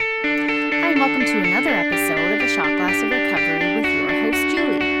welcome to another episode of A Shot Glass of Recovery with your host,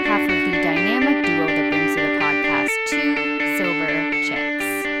 Julie, half of the dynamic duo that brings you the podcast, Two Sober Chicks.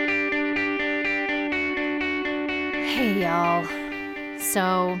 Hey, y'all.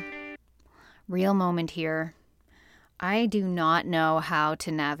 So, real moment here. I do not know how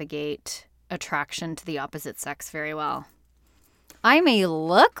to navigate attraction to the opposite sex very well. I may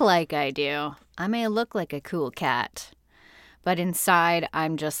look like I do. I may look like a cool cat. But inside,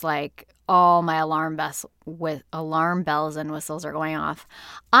 I'm just like, all my alarm bells and whistles are going off.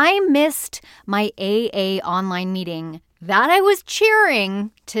 I missed my AA online meeting that I was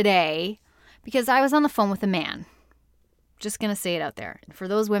cheering today because I was on the phone with a man. Just going to say it out there. And for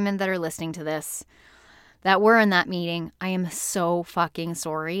those women that are listening to this that were in that meeting, I am so fucking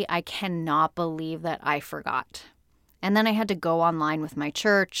sorry. I cannot believe that I forgot. And then I had to go online with my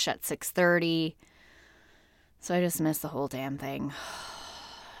church at 6:30. So I just missed the whole damn thing.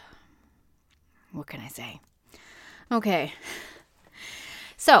 What can I say? Okay.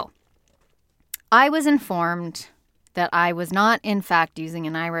 So I was informed that I was not, in fact, using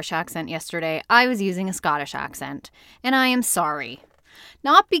an Irish accent yesterday. I was using a Scottish accent. And I am sorry.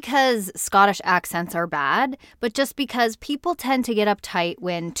 Not because Scottish accents are bad, but just because people tend to get uptight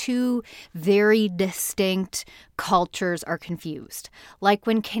when two very distinct cultures are confused. Like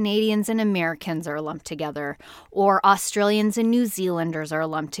when Canadians and Americans are lumped together, or Australians and New Zealanders are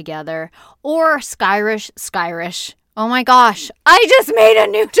lumped together, or Skyrish. Oh my gosh, I just made a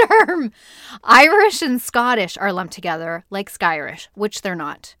new term! Irish and Scottish are lumped together like Skyrish, which they're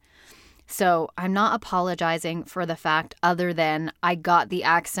not. So I'm not apologizing for the fact other than I got the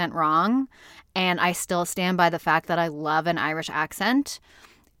accent wrong, and I still stand by the fact that I love an Irish accent.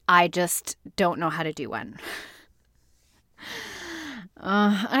 I just don't know how to do one.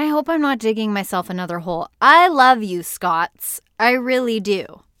 I hope I'm not digging myself another hole. I love you, Scots. I really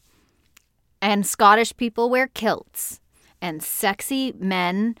do. And Scottish people wear kilts. And sexy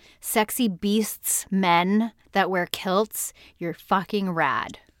men, sexy beasts men that wear kilts, you're fucking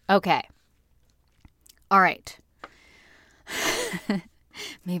rad. Okay. All right.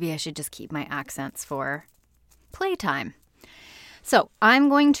 Maybe I should just keep my accents for playtime. So I'm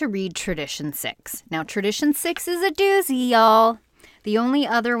going to read Tradition 6. Now, Tradition 6 is a doozy, y'all. The only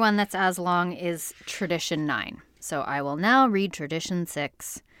other one that's as long is Tradition 9. So I will now read Tradition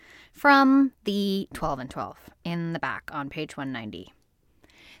 6 from the 12 and 12 in the back on page 190.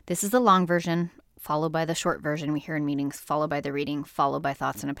 This is the long version, followed by the short version we hear in meetings, followed by the reading, followed by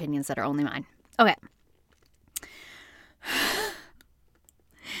thoughts and opinions that are only mine. Okay.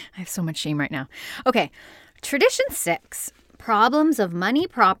 I have so much shame right now. Okay. Tradition 6. Problems of money,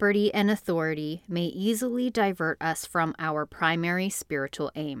 property, and authority may easily divert us from our primary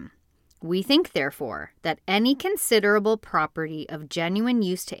spiritual aim. We think, therefore, that any considerable property of genuine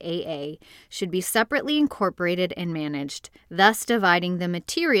use to AA should be separately incorporated and managed, thus dividing the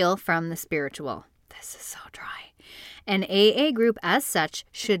material from the spiritual. This is so dry. An AA group as such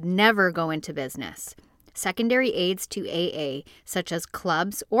should never go into business. Secondary aids to AA, such as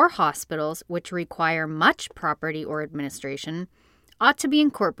clubs or hospitals, which require much property or administration, ought to be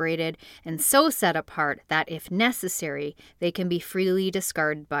incorporated and so set apart that, if necessary, they can be freely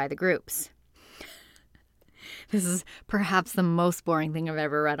discarded by the groups. This is perhaps the most boring thing I've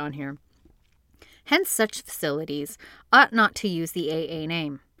ever read on here. Hence, such facilities ought not to use the AA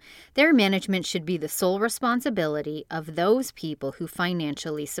name. Their management should be the sole responsibility of those people who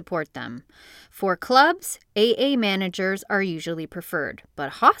financially support them. For clubs, AA managers are usually preferred,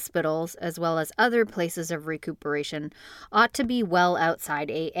 but hospitals, as well as other places of recuperation, ought to be well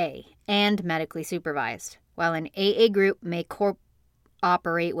outside AA and medically supervised. While an AA group may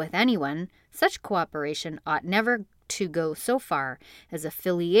cooperate with anyone, such cooperation ought never to go so far as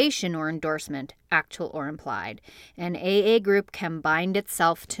affiliation or endorsement, actual or implied. An AA group can bind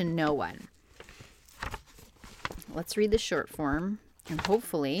itself to no one. Let's read the short form and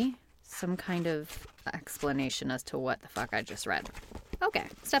hopefully some kind of explanation as to what the fuck I just read. Okay,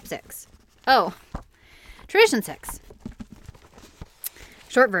 step 6. Tradition 6.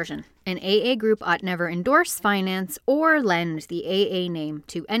 Short version. An AA group ought never endorse, finance, or lend the AA name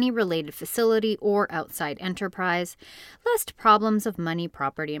to any related facility or outside enterprise, lest problems of money,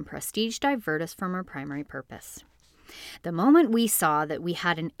 property, and prestige divert us from our primary purpose. The moment we saw that we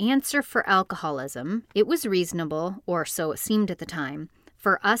had an answer for alcoholism, it was reasonable, or so it seemed at the time,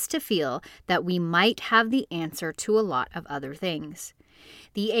 for us to feel that we might have the answer to a lot of other things.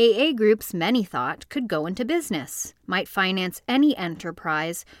 The AA groups, many thought, could go into business, might finance any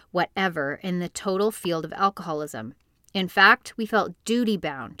enterprise, whatever, in the total field of alcoholism. In fact, we felt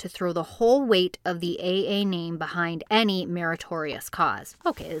duty-bound to throw the whole weight of the AA name behind any meritorious cause.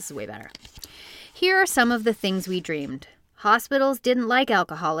 Okay, this is way better. Here are some of the things we dreamed. Hospitals didn't like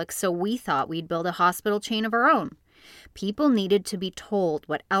alcoholics, so we thought we'd build a hospital chain of our own. People needed to be told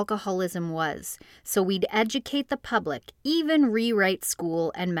what alcoholism was, so we'd educate the public, even rewrite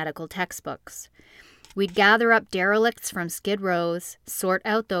school and medical textbooks. We'd gather up derelicts from skid rows, sort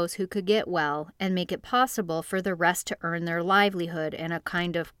out those who could get well, and make it possible for the rest to earn their livelihood in a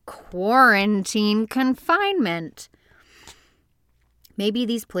kind of quarantine confinement. Maybe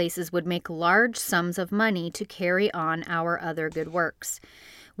these places would make large sums of money to carry on our other good works.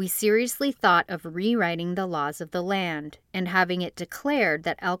 We seriously thought of rewriting the laws of the land and having it declared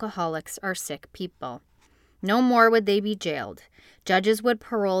that alcoholics are sick people. No more would they be jailed. Judges would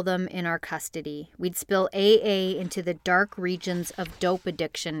parole them in our custody. We'd spill AA into the dark regions of dope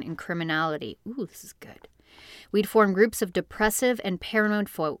addiction and criminality. Ooh, this is good. We'd form groups of depressive and paranoid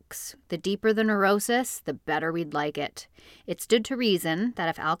folks. The deeper the neurosis, the better we'd like it. It stood to reason that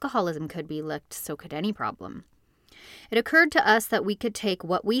if alcoholism could be licked, so could any problem. It occurred to us that we could take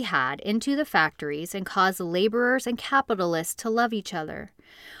what we had into the factories and cause laborers and capitalists to love each other.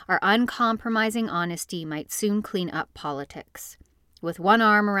 Our uncompromising honesty might soon clean up politics. With one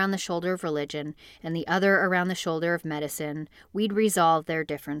arm around the shoulder of religion and the other around the shoulder of medicine, we'd resolve their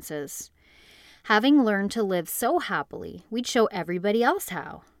differences. Having learned to live so happily, we'd show everybody else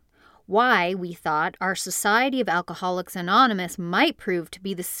how. Why, we thought, our Society of Alcoholics Anonymous might prove to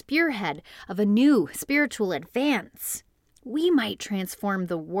be the spearhead of a new spiritual advance. We might transform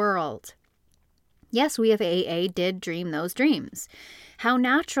the world. Yes, we of AA did dream those dreams. How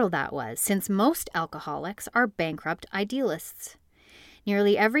natural that was, since most alcoholics are bankrupt idealists.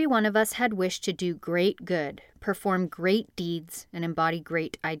 Nearly every one of us had wished to do great good, perform great deeds, and embody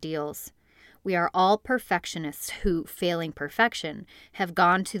great ideals. We are all perfectionists who, failing perfection, have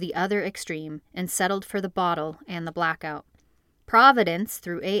gone to the other extreme and settled for the bottle and the blackout. Providence,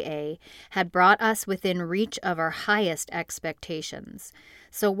 through AA, had brought us within reach of our highest expectations.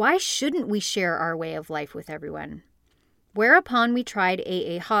 So why shouldn't we share our way of life with everyone? Whereupon we tried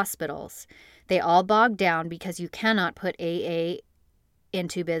AA hospitals. They all bogged down because you cannot put AA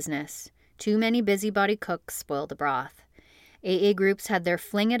into business. Too many busybody cooks spoil the broth. AA groups had their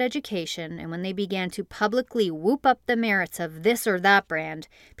fling at education, and when they began to publicly whoop up the merits of this or that brand,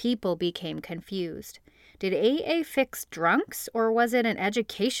 people became confused. Did AA fix drunks, or was it an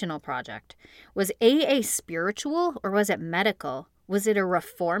educational project? Was AA spiritual, or was it medical? Was it a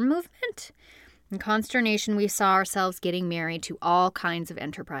reform movement? In consternation, we saw ourselves getting married to all kinds of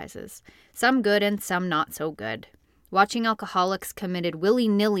enterprises, some good and some not so good. Watching alcoholics committed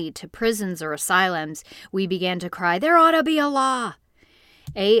willy-nilly to prisons or asylums, we began to cry, "There ought to be a law!"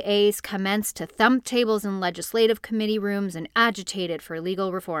 AAs commenced to thump tables in legislative committee rooms and agitated for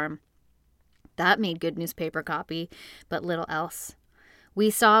legal reform. That made good newspaper copy, but little else. We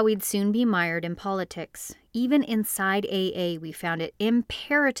saw we'd soon be mired in politics. Even inside AA, we found it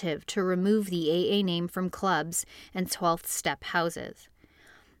imperative to remove the AA name from clubs and 12th step houses.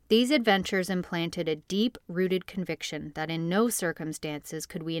 These adventures implanted a deep-rooted conviction that in no circumstances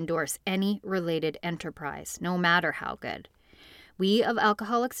could we endorse any related enterprise, no matter how good. We of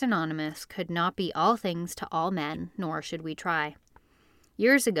Alcoholics Anonymous could not be all things to all men, nor should we try.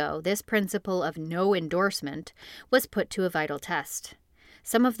 Years ago, this principle of no endorsement was put to a vital test.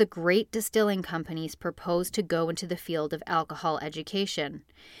 Some of the great distilling companies proposed to go into the field of alcohol education.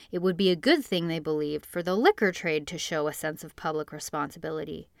 It would be a good thing, they believed, for the liquor trade to show a sense of public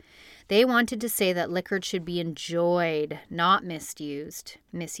responsibility. They wanted to say that liquor should be enjoyed, not misused.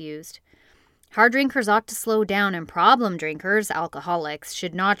 Hard drinkers ought to slow down, and problem drinkers, alcoholics,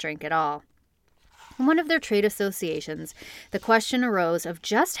 should not drink at all. In one of their trade associations, the question arose of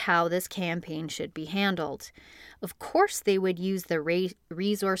just how this campaign should be handled. Of course, they would use the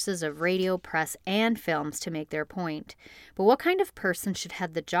resources of radio, press, and films to make their point. But what kind of person should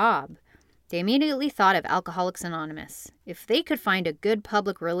head the job? They immediately thought of Alcoholics Anonymous. If they could find a good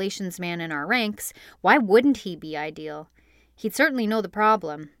public relations man in our ranks, why wouldn't he be ideal? He'd certainly know the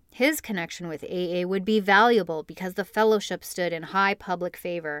problem. His connection with AA would be valuable because the fellowship stood in high public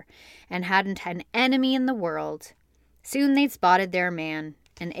favor and hadn't an enemy in the world. Soon they'd spotted their man,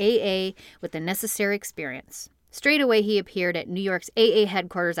 an AA with the necessary experience. Straight away he appeared at New York's AA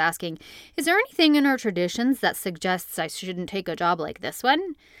headquarters asking, "Is there anything in our traditions that suggests I shouldn't take a job like this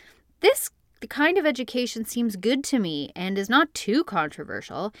one? The kind of education seems good to me and is not too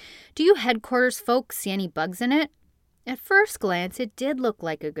controversial. Do you headquarters folks see any bugs in it?" At first glance, it did look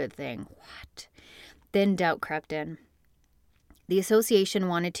like a good thing. What? Then doubt crept in. The association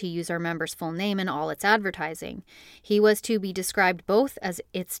wanted to use our member's full name in all its advertising. He was to be described both as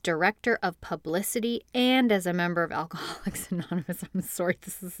its director of publicity and as a member of Alcoholics Anonymous. I'm sorry,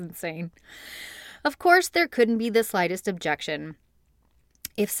 this is insane. Of course, there couldn't be the slightest objection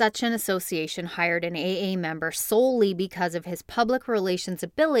if such an association hired an AA member solely because of his public relations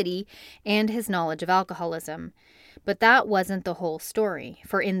ability and his knowledge of alcoholism. But that wasn't the whole story,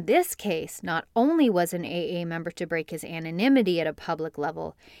 for in this case, not only was an AA member to break his anonymity at a public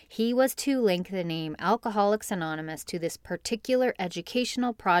level, he was to link the name Alcoholics Anonymous to this particular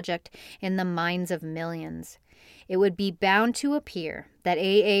educational project in the minds of millions. It would be bound to appear that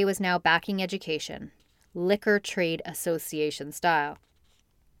AA was now backing education, Liquor Trade Association style.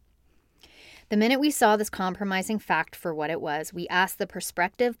 The minute we saw this compromising fact for what it was, we asked the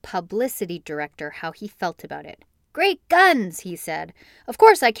prospective publicity director how he felt about it. "Great guns," he said. "Of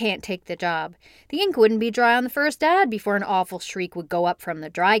course I can't take the job. The ink wouldn't be dry on the first ad before an awful shriek would go up from the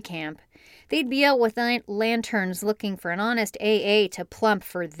dry camp. They'd be out with lanterns looking for an honest AA to plump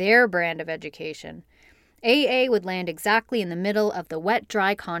for their brand of education. AA would land exactly in the middle of the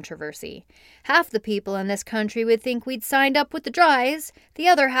wet-dry controversy. Half the people in this country would think we'd signed up with the dries. The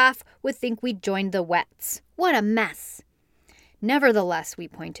other half would think we'd joined the wets. What a mess." "Nevertheless," we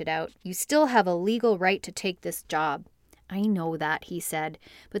pointed out, "you still have a legal right to take this job." "I know that," he said,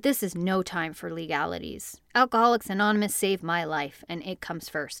 "but this is no time for legalities. Alcoholics Anonymous saved my life, and it comes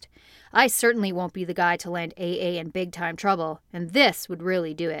first. I certainly won't be the guy to land AA in big-time trouble, and this would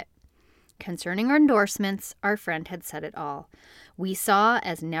really do it." Concerning our endorsements, our friend had said it all. We saw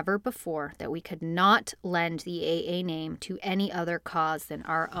as never before that we could not lend the AA name to any other cause than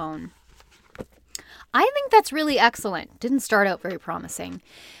our own. I think that's really excellent. Didn't start out very promising,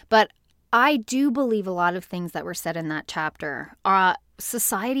 but I do believe a lot of things that were said in that chapter.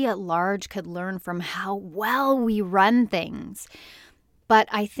 Society at large could learn from how well we run things. But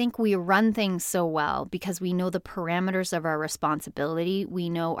I think we run things so well because we know the parameters of our responsibility, we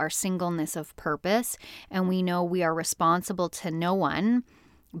know our singleness of purpose, and we know we are responsible to no one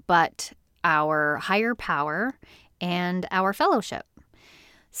but our higher power and our fellowship.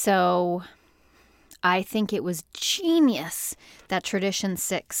 So I think it was genius that Tradition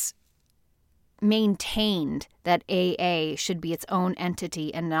 6 maintained that AA should be its own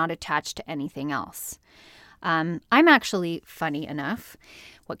entity and not attached to anything else. I'm actually, funny enough,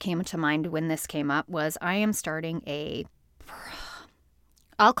 what came to mind when this came up was I am starting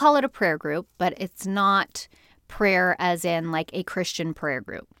I'll call it a prayer group, but it's not prayer as in like a Christian prayer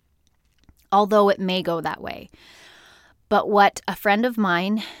group, although it may go that way. But what a friend of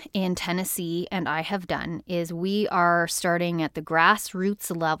mine in Tennessee and I have done is we are starting at the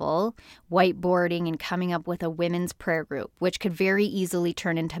grassroots level, whiteboarding and coming up with a women's prayer group, which could very easily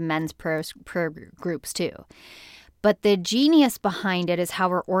turn into men's prayer groups too. But the genius behind it is how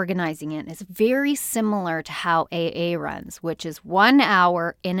we're organizing it. It's very similar to how AA runs, which is 1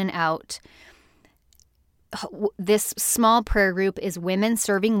 hour in and out. This small prayer group is women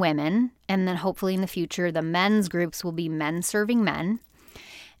serving women, and then hopefully in the future the men's groups will be men serving men,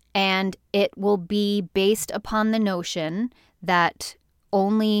 and it will be based upon the notion that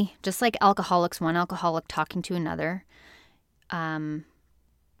only, just like alcoholics, one alcoholic talking to another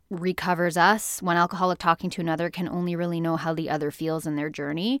recovers us. One alcoholic talking to another can only really know how the other feels in their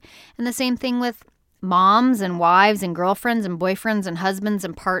journey, and the same thing with moms and wives and girlfriends and boyfriends and husbands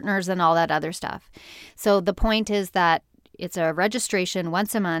and partners and all that other stuff. So the point is that it's a registration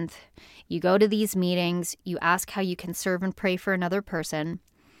once a month. You go to these meetings, you ask how you can serve and pray for another person,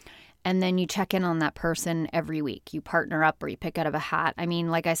 and then you check in on that person every week. You partner up or you pick out of a hat. I mean,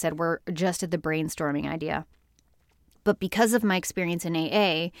 like I said, we're just at the brainstorming idea. But because of my experience in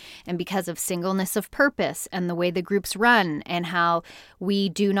AA and because of singleness of purpose and the way the groups run and how we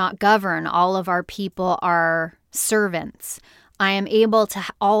do not govern, all of our people are servants, I am able to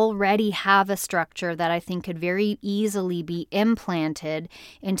already have a structure that I think could very easily be implanted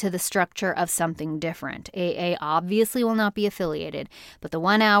into the structure of something different. AA obviously will not be affiliated, but the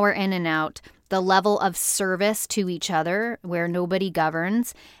 1 hour in and out, the level of service to each other where nobody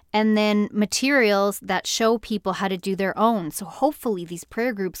governs, and then materials that show people how to do their own. So hopefully these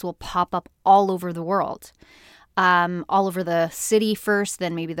prayer groups will pop up all over the world, all over the city first,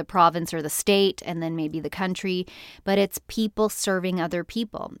 then maybe the province or the state, and then maybe the country. But it's people serving other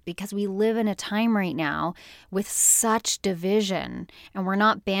people, because we live in a time right now with such division, and we're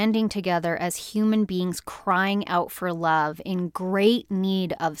not banding together as human beings crying out for love in great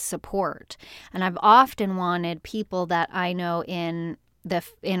need of support. And I've often wanted people that I know in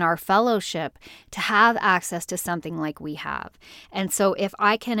our fellowship to have access to something like we have. And so if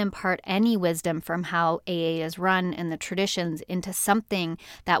I can impart any wisdom from how AA is run and the traditions into something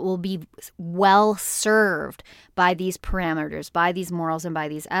that will be well served by these parameters, by these morals, and by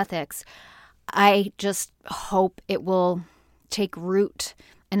these ethics, I just hope it will take root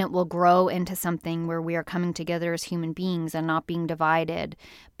And it will grow into something where we are coming together as human beings and not being divided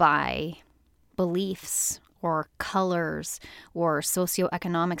by beliefs or colors or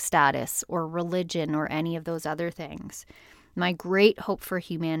socioeconomic status or religion or any of those other things. My great hope for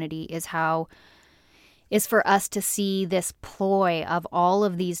humanity is for us to see this ploy of all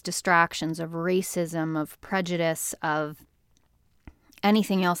of these distractions of racism, of prejudice, of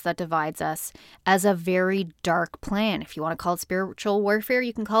anything else that divides us as a very dark plan. If you want to call it spiritual warfare,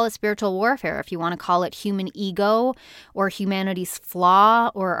 you can call it spiritual warfare. If you want to call it human ego or humanity's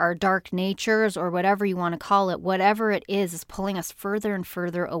flaw or our dark natures or whatever you want to call it, whatever it is pulling us further and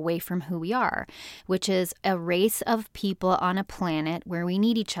further away from who we are, which is a race of people on a planet where we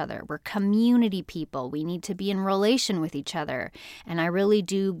need each other. We're community people. We need to be in relation with each other. And I really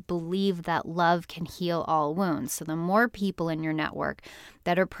do believe that love can heal all wounds. So the more people in your network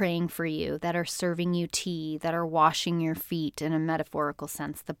that are praying for you, that are serving you tea, that are washing your feet in a metaphorical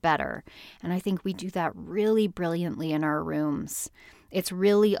sense, the better. And I think we do that really brilliantly in our rooms. It's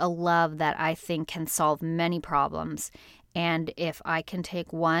really a love that I think can solve many problems. And if I can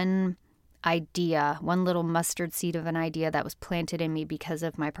take one idea, one little mustard seed of an idea that was planted in me because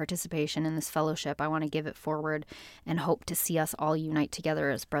of my participation in this fellowship, I want to give it forward and hope to see us all unite together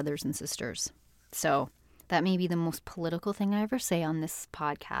as brothers and sisters. So that may be the most political thing I ever say on this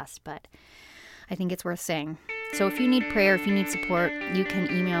podcast, but I think it's worth saying. So if you need prayer, if you need support, you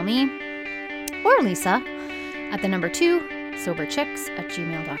can email me or Lisa at the number 2,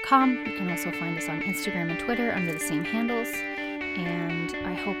 soberchicks@gmail.com. You can also find us on Instagram and Twitter under the same handles. And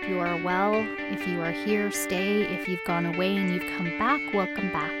I hope you are well. If you are here, stay. If you've gone away and you've come back, welcome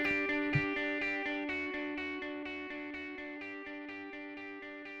back.